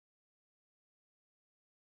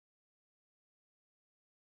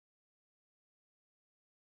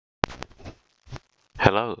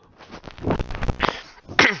Hello.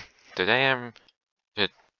 Today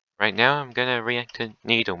right now I'm gonna react to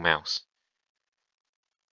needlem0use.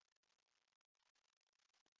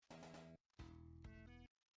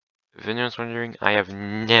 If anyone's wondering, I have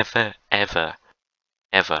never, ever,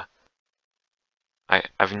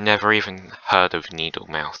 I've never even heard of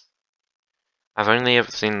needlem0use. I've only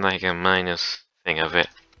ever seen like a minus thing of it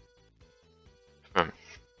from,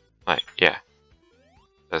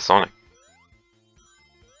 the Sonic.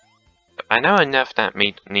 I know enough that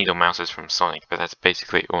needlem0use is from Sonic, but that's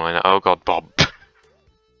basically all I know. Oh god, Bob.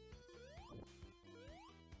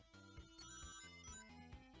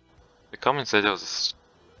 The comment said it was a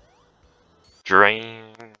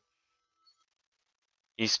strange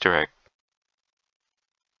Easter egg.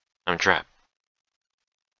 I'm trapped.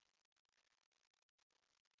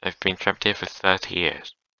 I've been trapped here for 30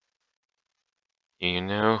 years. Do you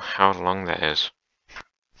know how long that is?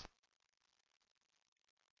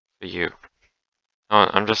 For you. Oh,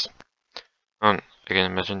 hold on, I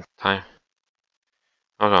can imagine time.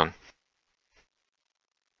 Hold on.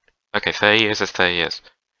 Okay, 30 years is 30 years.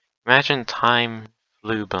 Imagine time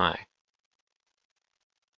flew by.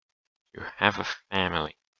 You have a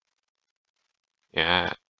family.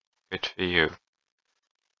 Yeah, good for you.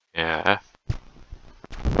 Yeah.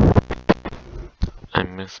 I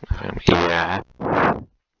miss my family. Yeah.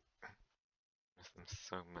 Miss them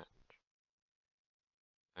so much.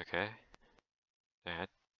 Okay. Dad.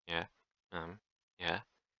 Yeah. Yeah.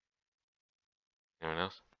 Anyone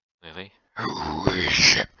else? Lily? Holy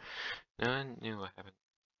shit. No one knew what happened.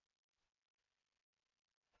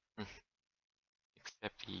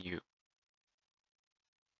 Except you.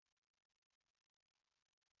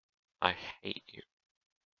 I hate you.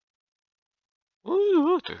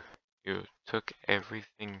 You took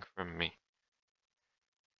everything from me.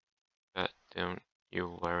 But don't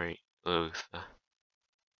you worry, Luther.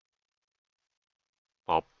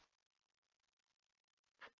 Bob.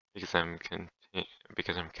 Because I'm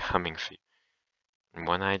coming for you. And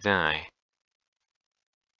when I die,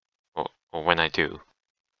 or when I do,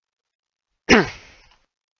 I'm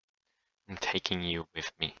taking you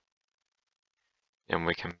with me. And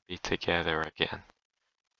we can be together again.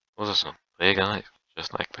 Those are some big eyes,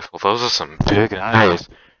 just like before. Those are some big eyes.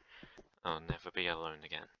 I'll never be alone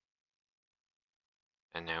again.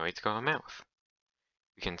 And now he's got a mouth.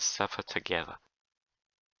 We can suffer together.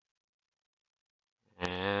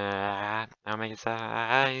 And now his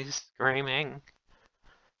eyes screaming.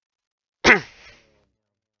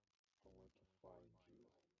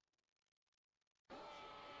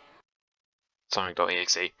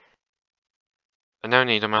 Sonic.exe. I know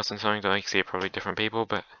needlem0use and Sonic.exe are probably different people,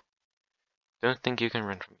 but don't think you can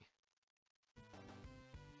run from me.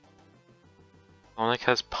 Sonic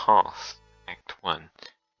has passed Act 1.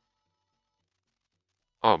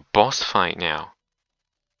 Oh, boss fight now.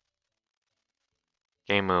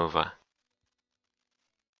 Game over.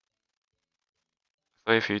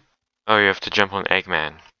 So if you... Oh, you have to jump on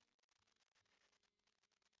Eggman.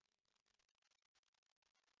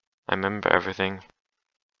 I remember everything.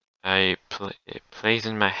 It plays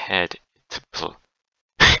in my head.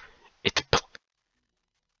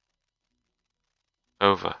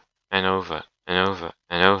 Over and over and over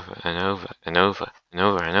and over and over and over and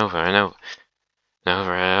over and over and over and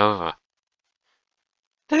over and over.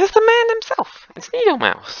 There's the man himself. It's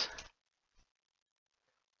needlem0use.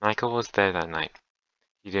 Michael was there that night.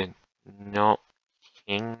 He did not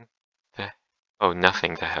nothing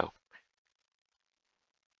to help.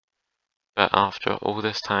 But after all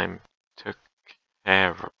this time, took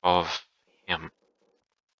care of him.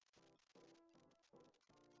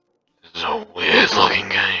 This is a weird looking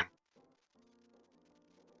game.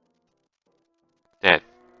 Dead.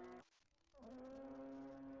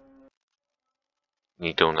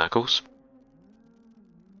 Needle Knuckles.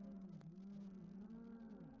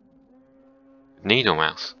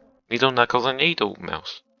 needlem0use. Needle Knuckles and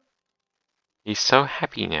needlem0use. He's so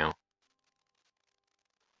happy now.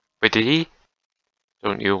 Wait, did he?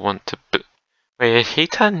 Don't you want to... Wait, did he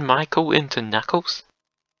turn Michael into Knuckles?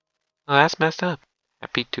 Oh, that's messed up.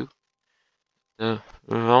 Happy too. The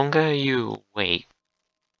longer you wait...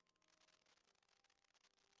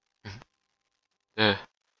 to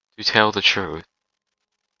tell the truth,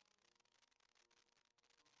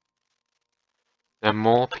 the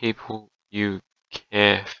more people you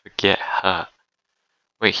care for get hurt.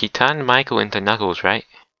 Wait, he turned Michael into Knuckles, right?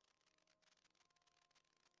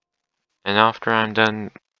 And after I'm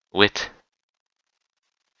done with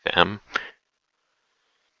them,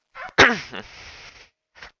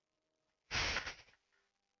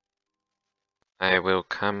 I will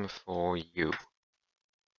come for you.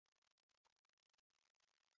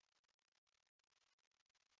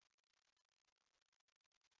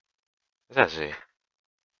 It's actually...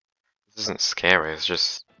 This isn't scary, it's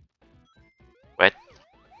just... Wet.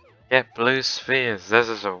 Get blue spheres. This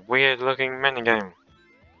is a weird looking minigame.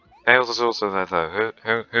 Tails is also there though.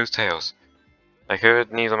 Who's Tails? Like, who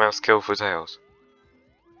would needlem0use kill for Tails?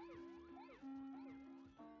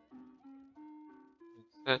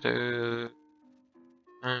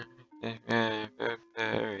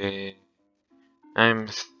 I'm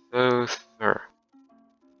so sure.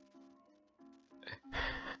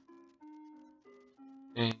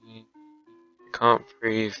 I can't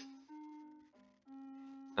breathe.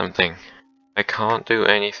 Something. I can't do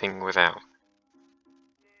anything without.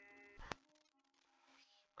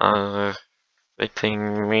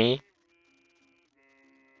 Affecting me?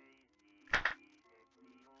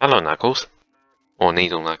 Hello, Knuckles. Or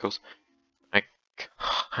Needle Knuckles. I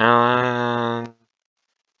can't...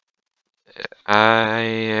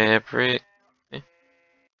 every...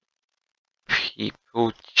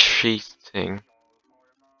 People cheating.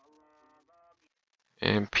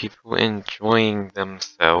 And people enjoying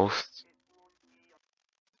themselves.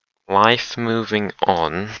 Life moving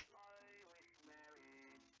on.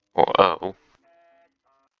 Or oh.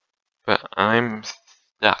 But I'm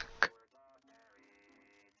stuck.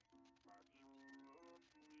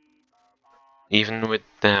 Even with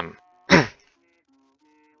them.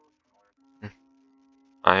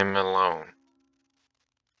 I'm alone.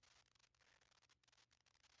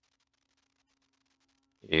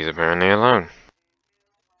 He's apparently alone.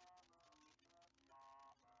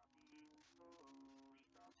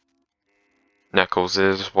 Knuckles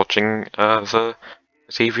is watching the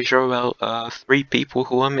TV show about 3 people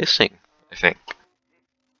who are missing, I think.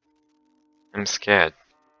 I'm scared.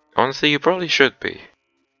 Honestly, you probably should be.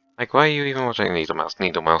 Like, why are you even watching needlem0use,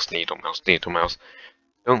 needlem0use, needlem0use, needlem0use?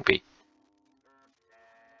 Don't be.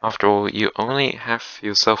 After all, you only have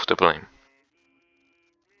yourself to blame.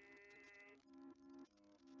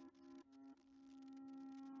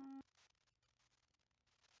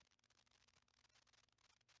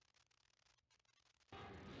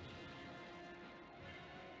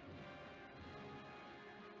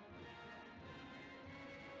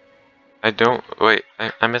 Wait,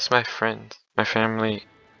 I miss my friends, my family.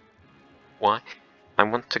 Why? I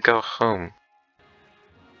want to go home.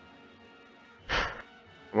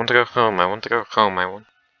 I want to go home, I want to go home,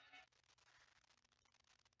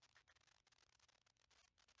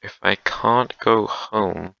 If I can't go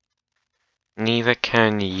home, neither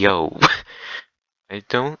can yo.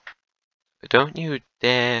 Don't you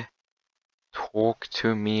dare talk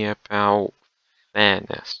to me about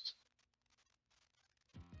fairness.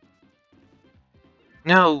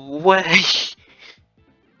 No way!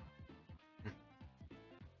 You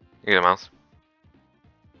get a mouse?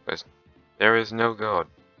 Because there is no god.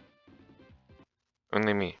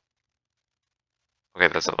 Only me. Okay,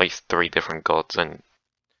 there's at least 3 different gods, and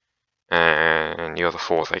you're the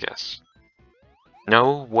 4th, I guess.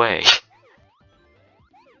 No way!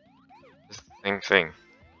 It's the same thing.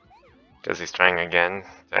 Because he's trying again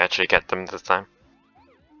to actually get them this time.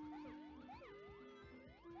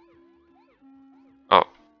 Oh,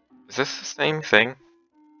 is this the same thing?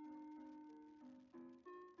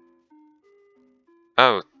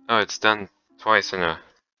 Oh, it's done twice in a...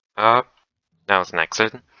 that was an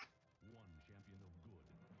accident.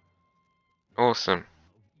 Awesome.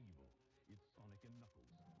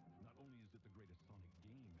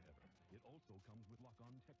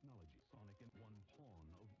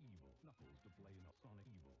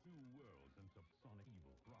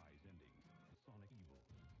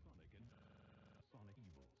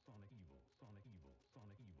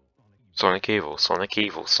 Sonic Evil, Sonic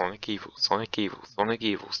Evil, Sonic Evil, Sonic Evil, Sonic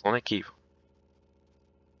Evil, Sonic Evil.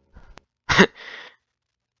 I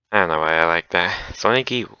don't know why I like that.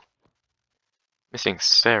 Sonic Evil. Missing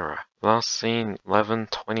Sarah. Last seen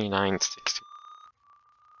 11/29/60.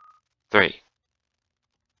 3.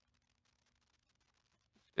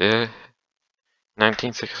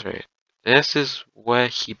 1963. This is where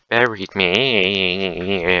he buried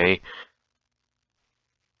me.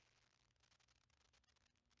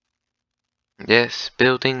 This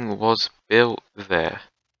building was built there.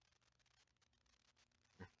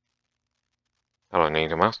 Hello,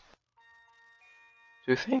 needlem0use.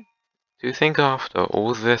 Do you think after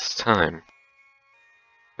all this time,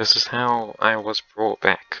 this is how I was brought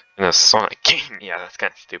back in a Sonic game? Yeah, that's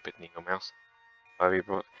kind of stupid, needlem0use. Why were you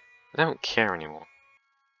brought? I don't care anymore.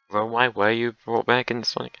 Well, why were you brought back in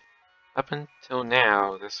Sonic? Up until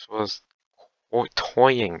now, this was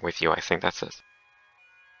toying with you, I think that's it.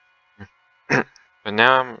 But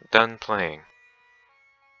now I'm done playing.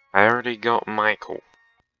 I already got Michael.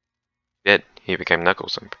 Yet, he became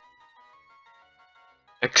Knuckles.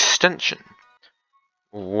 Extension.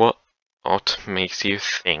 What makes you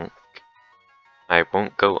think I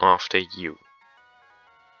won't go after you?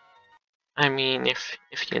 I mean, if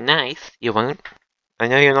you're nice, you won't. I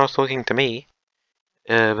know you're not talking to me,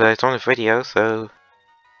 but it's on a video, so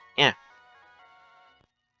yeah.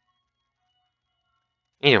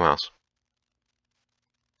 needlem0use.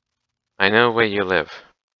 I know where you live.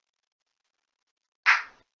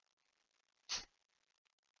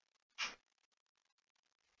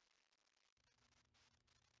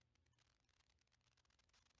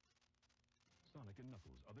 Sonic and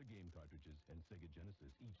Knuckles, other game cartridges, and Sega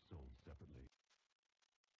Genesis, each sold separately.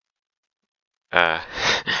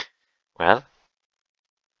 Well,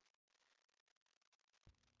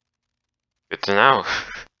 good to know.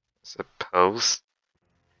 Suppose.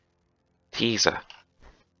 Teaser.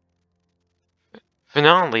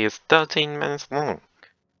 Finale is 13 minutes long.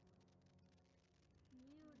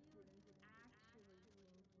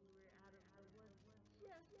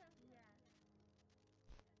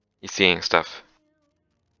 You're seeing stuff.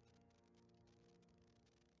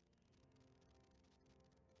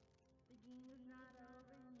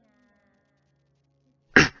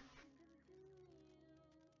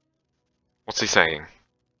 What's he saying?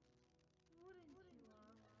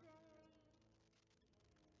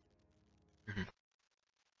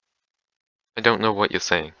 I don't know what you're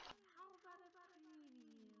saying.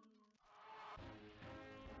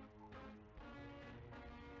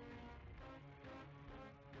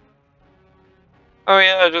 Oh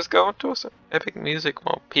yeah, just go to some epic music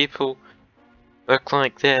while people look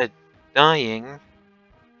like they're dying.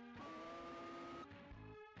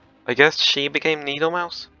 I guess she became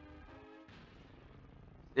needlem0use?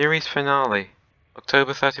 Series finale.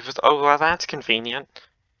 October 31st. Oh, well, that's convenient.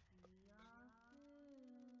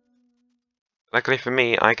 Luckily for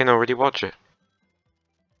me, I can already watch it.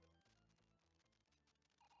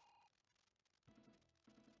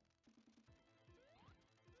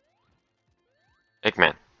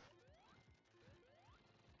 Eggman.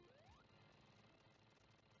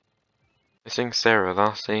 Missing Sarah,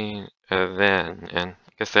 last seen then, and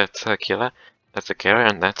I guess that's her killer. That's a killer,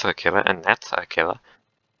 and that's her killer, and that's her killer.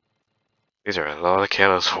 These are a lot of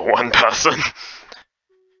killers for one person.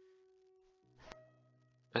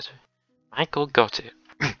 But Michael got it.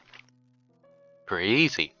 Pretty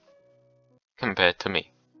easy. Compared to me.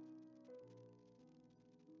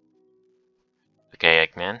 Okay,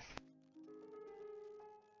 Eggman.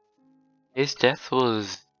 His death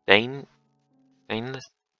was stainless.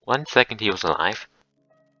 1 second he was alive.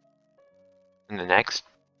 And the next,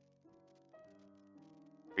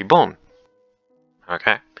 reborn.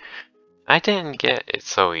 Okay. I didn't get it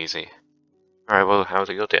so easy. Alright, well, how's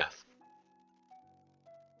your death?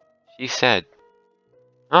 She said,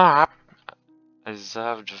 I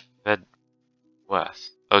deserved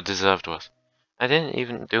worse. Oh, deserved worse. I didn't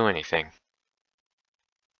even do anything.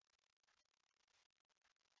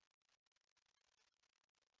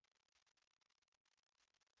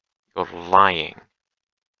 You're lying.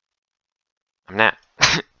 I'm not.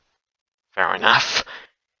 Fair enough.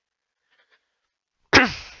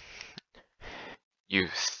 You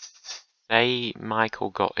say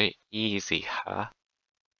Michael got it easy, huh?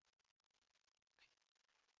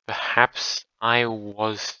 Perhaps I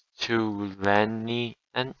was too lenient?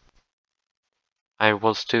 I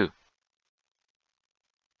was too.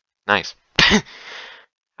 Nice.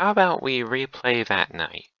 How about we replay that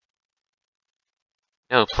night?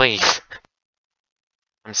 No, please.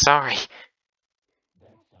 I'm sorry.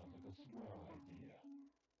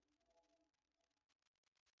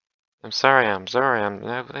 I'm sorry, no,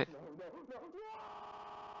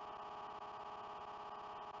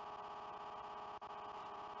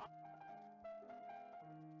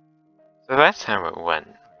 So that's how it went.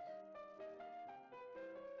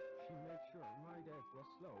 She made sure my death was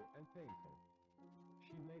slow and painful.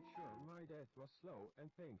 She made sure my death was slow and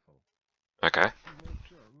painful. Okay. She made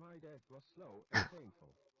sure my death was slow and painful.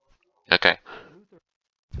 Okay. Luther,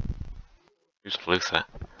 Who's Luther?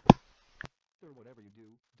 whatever you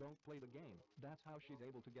do, don't play the game. That's how she's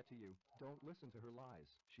able to get to you. Don't listen to her lies.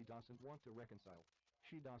 She doesn't want to reconcile.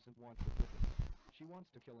 She doesn't want forgiveness. She wants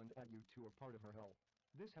to kill and add you to a part of her hell.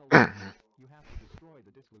 This hell, you have to destroy the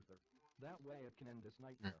disc, Luther. That way it can end this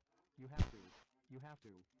nightmare. You have to. You have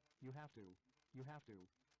to. You have to. You have to.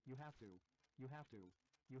 You have to. You have to.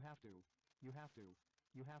 You have to. You have to.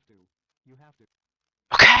 You have to. You have to.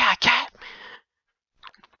 Okay, I get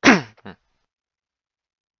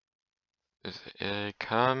Is it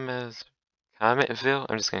Kermitville?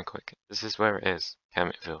 I'm just gonna click it. This is where it is.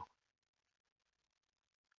 Kermitville.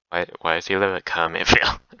 Why is he live at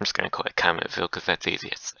Kermitville? I'm just gonna call it Kermitville because that's easier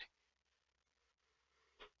to say.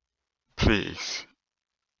 Please.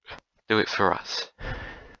 Do it for us.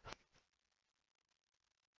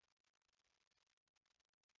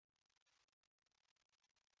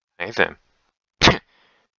 Hey then. It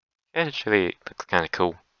actually looks kinda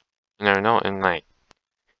cool. You know, not in like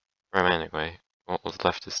romantic way. What was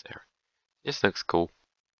left is there. It just looks cool.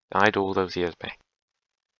 Died all those years back.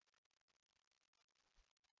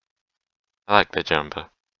 I like the jumper.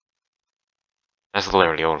 That's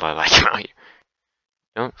literally all I like about you.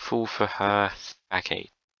 Don't fall for her facade.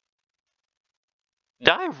 Did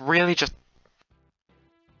I really just...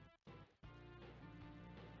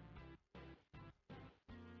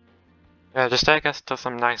 Yeah, just take us to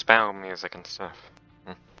some nice battle music and stuff.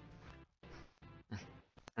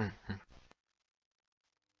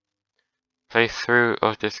 Playthrough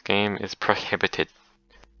of this game is prohibited.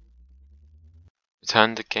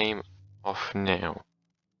 Turn the game off now.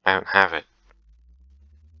 I don't have it.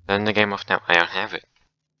 Turn the game off now. I don't have it.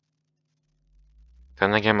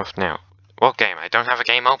 Turn the game off now. What game? I don't have a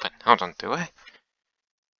game open. Hold on, do I?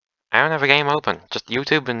 I don't have a game open. Just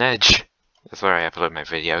YouTube and Edge. That's where I upload my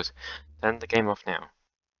videos. Turn the game off now.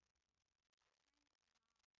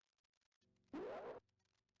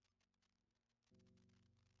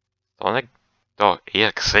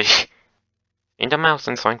 Sonic.exe. In the mouse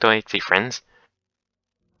and Sonic.exe friends.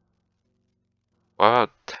 What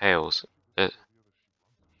about Tails?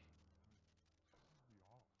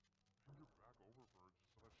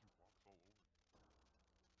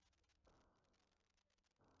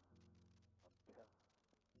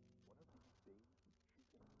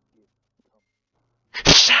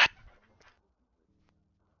 Shut!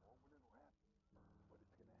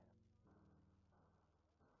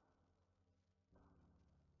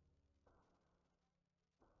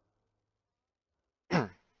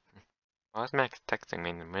 Why is Max texting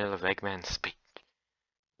me in the middle of Eggman's speech?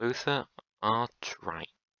 Luther Artwright,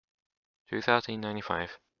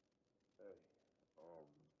 2095.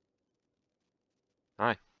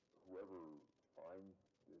 Hi. Whoever finds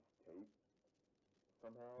this tape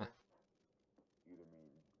somehow either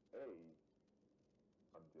means A,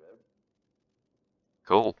 I'm dead,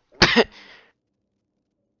 Cool. or B,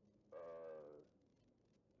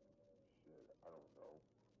 shit, I don't know.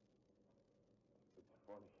 It's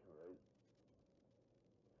funny, right?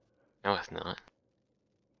 No, it's not.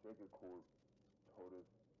 Sega Corp told us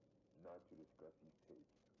not to discuss these tapes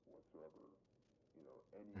whatsoever,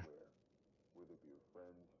 anywhere, whether it be with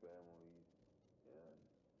friends, family, and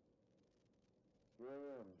here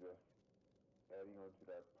I am just adding on to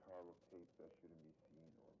that pile of tapes that shouldn't be seen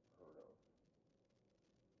or heard of.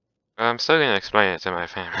 I'm still gonna explain it to my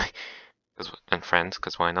family and friends,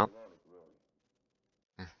 because why not? Ironic, really.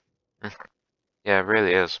 Yeah, it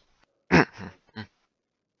really is. I don't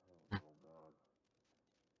know, man.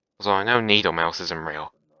 So I know needlem0use isn't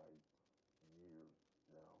real. For nights, years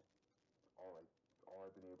now, all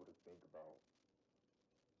I've been able to think about.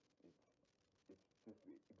 It's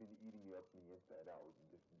been eating me up from the inside out. And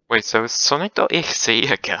just Wait, so is Sonic.exe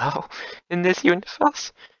a girl in this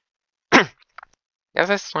universe? Yeah,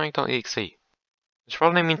 that's Sonic.exe. Which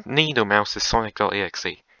probably means needlem0use is Sonic.exe.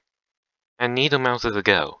 And needlem0use is a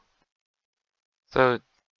girl. So,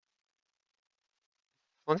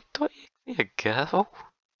 Sonic.exe a girl?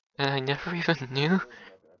 And I never even knew? there was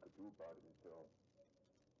nothing I could do about it until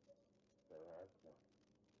that last one.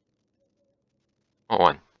 What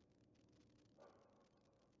one?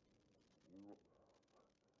 You,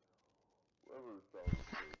 whoever started this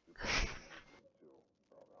should probably be listening too.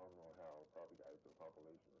 Probably, I don't know how. Probably got into a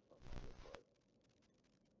compilation or some shit, but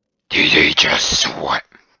Did he just what?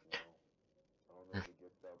 I don't know if it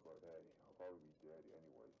gets up, but hey, I'll probably be dead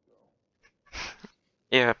anyway. So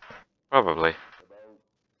Yeah, probably. about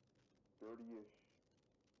 30-ish,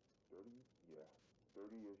 30, yeah,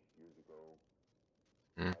 30-ish years ago,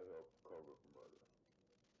 Hmm. I helped cover for murder.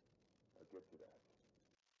 I'll get to that.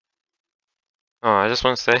 Oh, I just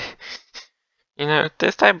want to say, you know,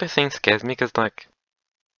 this type of thing scares me because, like,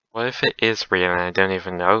 what if it is real and I don't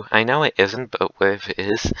even know? I know it isn't, but what if it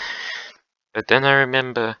is? But then I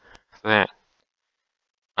remember that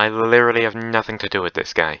I literally have nothing to do with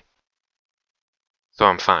this guy. So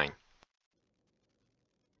I'm fine.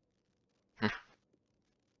 It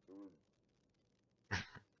was,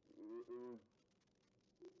 it was,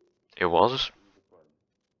 It was? it was a friend,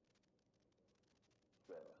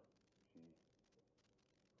 Sarah. She's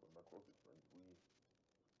one of my closest friends. We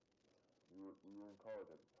were in college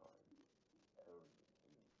at the time. And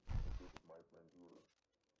a group of my friends, it was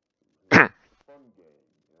a fun game,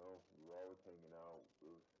 We were always hanging out.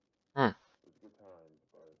 Hmm. It was good times,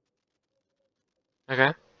 but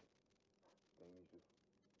Okay. things just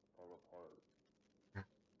fall apart. A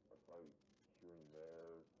fight.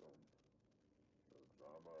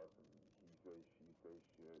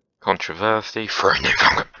 Controversy for a new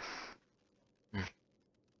longer. Then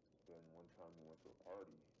one time we went to a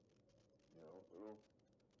party, little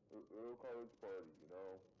college party,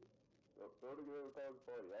 Go to a college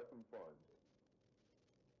party, have some fun.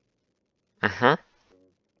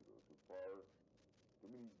 Things go too far. Too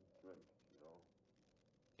many drinks,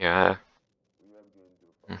 Yeah. We have to get into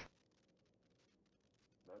a fight.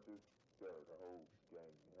 Not just Derek, our whole gang,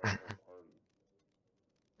 our whole party.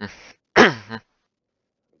 I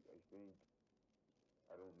think,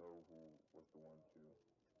 I don't know who was the one to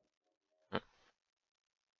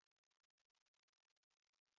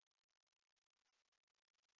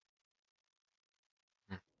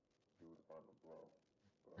do the final blow,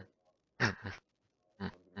 but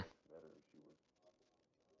unbeknownst to her, she was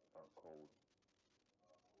out cold,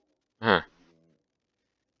 eating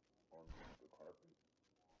on the carpet.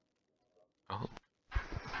 Oh.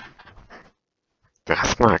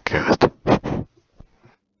 That's not good. We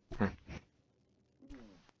didn't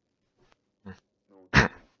know what to do with the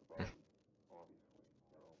body, obviously,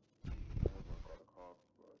 No one's gonna call the cops,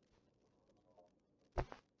 but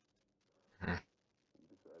we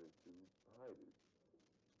decided to hide it.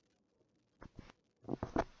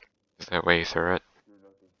 Is that why you threw it? Hear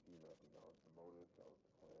nothing, see nothing. That was the motive, that was the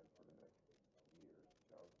plan for the next years.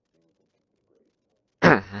 That was the thing we think is great. We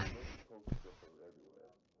make posters of her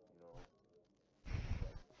everywhere,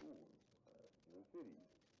 at school, in the city.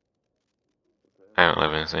 I don't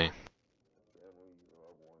live in the city. Family, your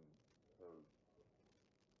loved one, her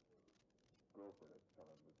girlfriend at the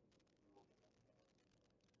time.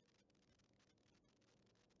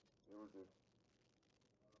 They were just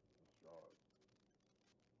distraught,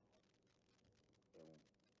 and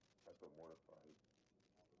I felt mortified.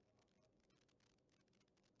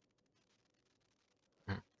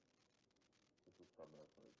 This was something I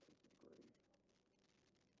was going to take to the grave.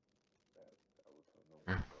 That I would tell no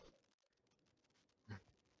one but.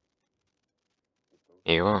 If those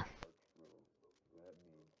You are. are true, that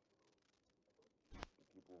means the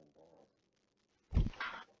people involved are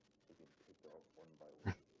getting picked off one by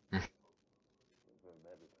one. It's a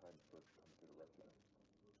matter of time before it comes to the rest of them.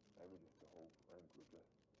 I mean, just the whole friend group,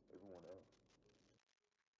 just everyone else.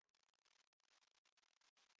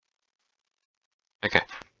 Okay.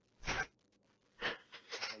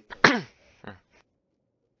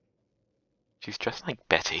 She's dressed like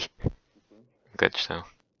Betty. Glitch Cell.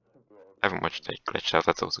 I haven't watched it. Glitch Cell,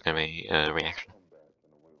 that's also gonna be a reaction.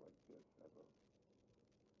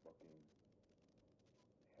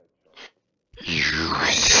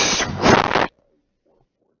 Use. It's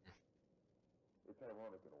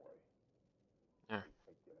ironic in a way. Yeah.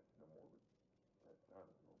 I guess no more. That's not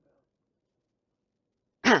a no now.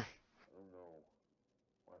 I don't know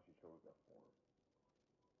why she chose that form.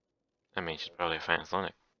 I mean, she's probably a fan of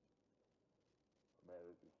Sonic. Matt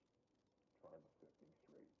is just trying to set things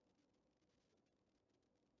straight.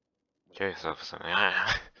 Kill yourself or something. It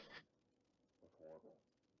was horrible.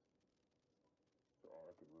 So all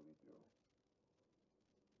I could really do is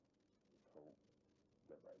hope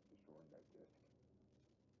that by destroying that disc,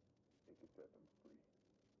 it could set them free.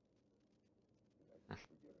 And I could be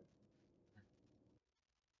forgiven.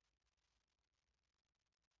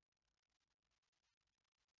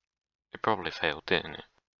 It probably failed, didn't it?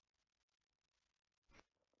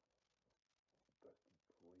 Dusty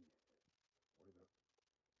police.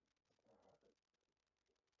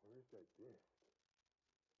 Where is that disc?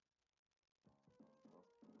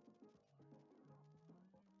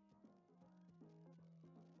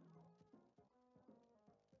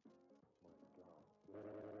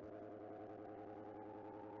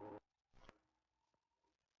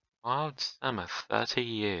 Wild Summer, 30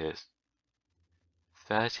 years.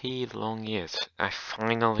 30 long years. I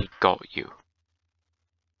finally got you.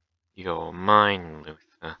 You're mine,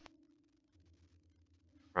 Luther.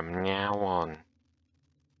 From now on.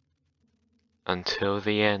 Until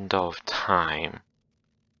the end of time.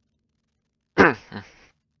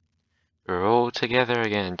 We're all together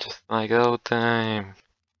again, just like old time.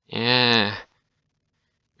 Yeah.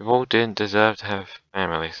 You all didn't deserve to have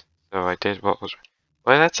families, so I did what was...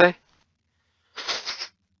 What did that say?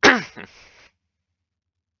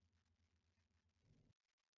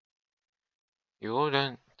 You all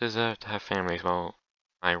don't deserve to have families while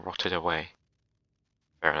I rotted away.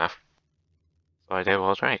 Fair enough. So I did what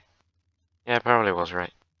was right. Yeah, I probably was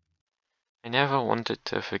right. I never wanted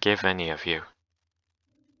to forgive any of you.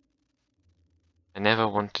 I never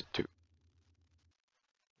wanted to.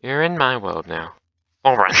 You're in my world now.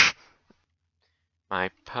 Foreign. My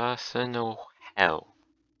personal hell.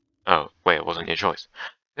 Oh, wait, it wasn't your choice.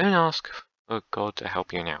 Don't ask for God to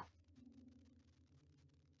help you now.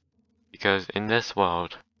 Because in this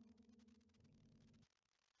world,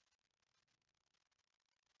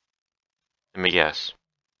 Let me guess.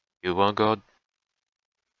 You are God?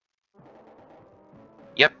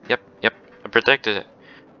 Yep. I predicted it.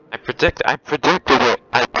 I predicted it! I predicted it,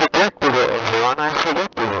 everyone! I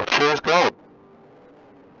predicted it! She was God!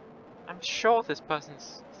 I'm sure this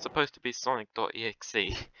person's supposed to be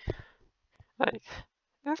Sonic.exe. Like,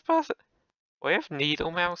 this person... What if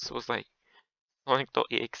needlem0use was like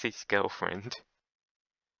Sonic.exe's girlfriend?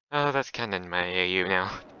 Oh, that's canon in my AU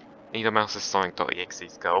now. needlem0use is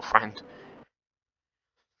Sonic.exe's girlfriend.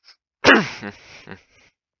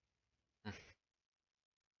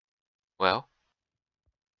 Well,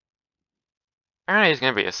 apparently there's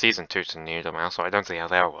gonna be a season 2 to needlem0use, so I don't see how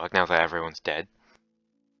that'll work now that everyone's dead.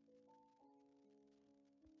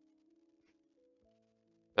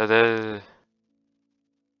 But,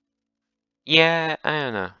 yeah, I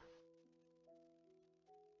don't know.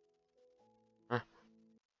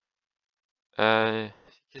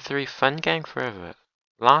 Three Fun Gang Forever.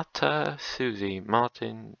 Lata, Susie,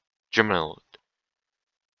 Martin, Jamil.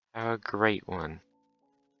 Have a great one.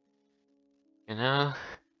 You know,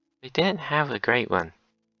 they didn't have a great one.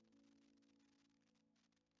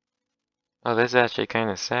 Oh, this is actually kind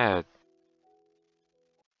of sad.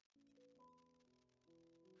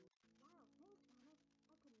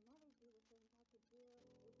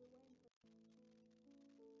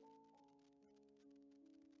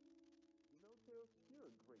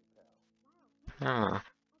 Oh.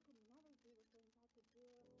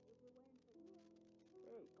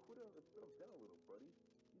 Hey, quit settle down a little, buddy.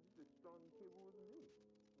 You're just as strong and capable as me.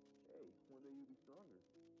 Hey, one day you'll be stronger.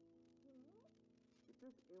 If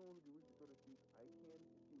there's anyone who can reach the sort of feat I can,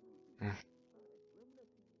 she will be.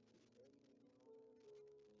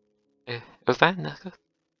 Was that Knuckles?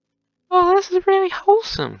 Oh, this is really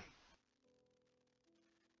wholesome.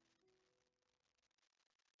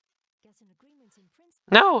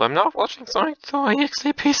 No, I'm not watching Sonic.exe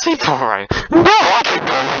PC Alright. I'm not watching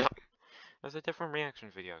that! That's a different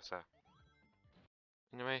reaction video, so.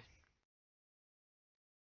 Anyway.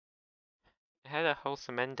 It had a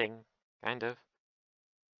wholesome ending, kind of.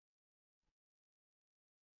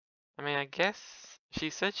 I mean, I guess she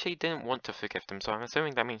said she didn't want to forgive them, so I'm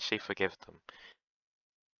assuming that means she forgave them.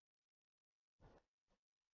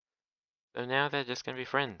 So now they're just gonna be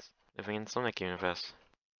friends, living in Sonic Universe.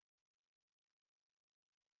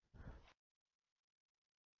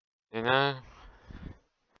 You know,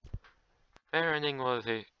 better ending was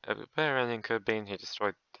a better ending could have been he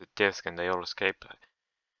destroyed the disc and they all escaped.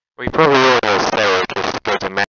 We probably